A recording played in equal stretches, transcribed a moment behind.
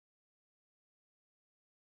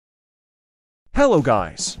Hello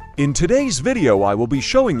guys! In today's video I will be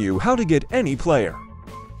showing you how to get any player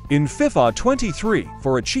in FIFA 23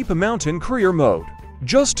 for a cheap amount in career mode.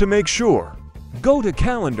 Just to make sure, go to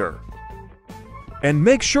calendar and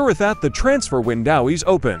make sure that the transfer window is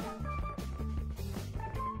open.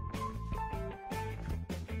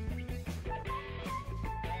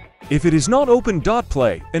 If it is not open,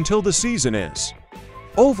 play until the season is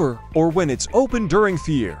over or when it's open during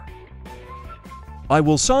the year. I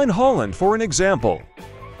will sign Holland for an example.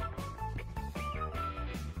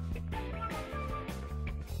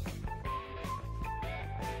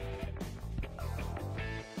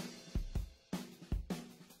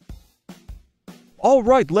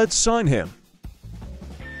 Alright, let's sign him.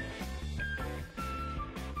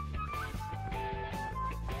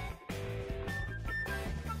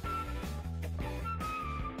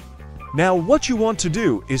 Now what you want to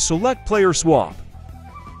do is select player swap.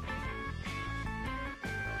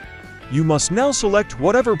 You must now select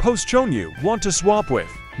whatever position you want to swap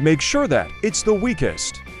with. Make sure that it's the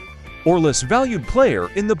weakest or less valued player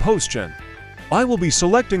in the position. I will be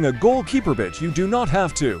selecting a goalkeeper, but you do not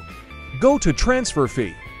have to. Go to transfer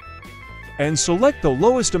fee and select the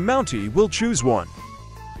lowest amount. He will choose one.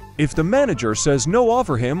 If the manager says no,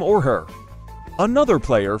 offer him or her another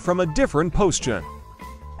player from a different position.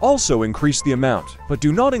 Also increase the amount, but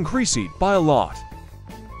do not increase it by a lot.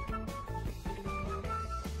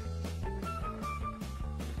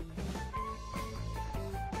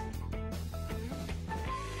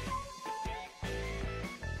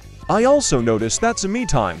 I also noticed that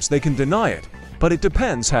sometimes they can deny it, but it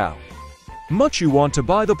depends how much you want to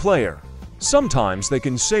buy the player. Sometimes they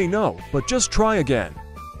can say no, but just try again.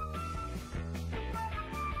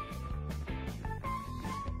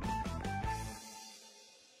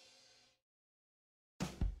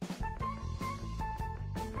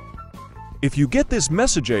 If you get this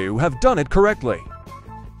message, you have done it correctly.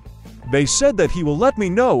 They said that he will let me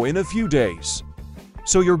know in a few days.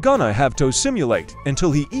 So you're gonna have to simulate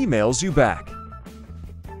until he emails you back.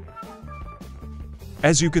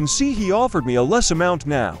 As you can see, he offered me a less amount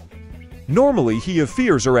now. Normally he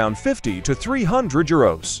offers around 50 to 300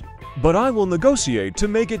 euros, but I will negotiate to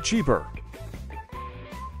make it cheaper.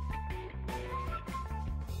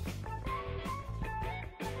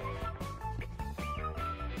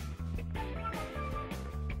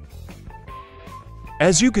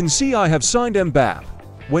 As you can see, I have signed Mbappe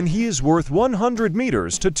when he is worth 100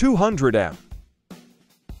 meters to 200 M.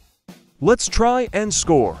 Let's try and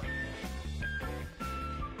score.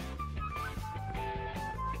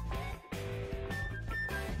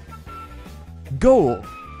 Goal!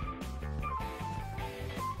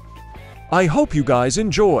 I hope you guys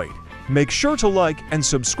enjoyed. Make sure to like and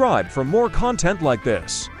subscribe for more content like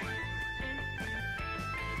this.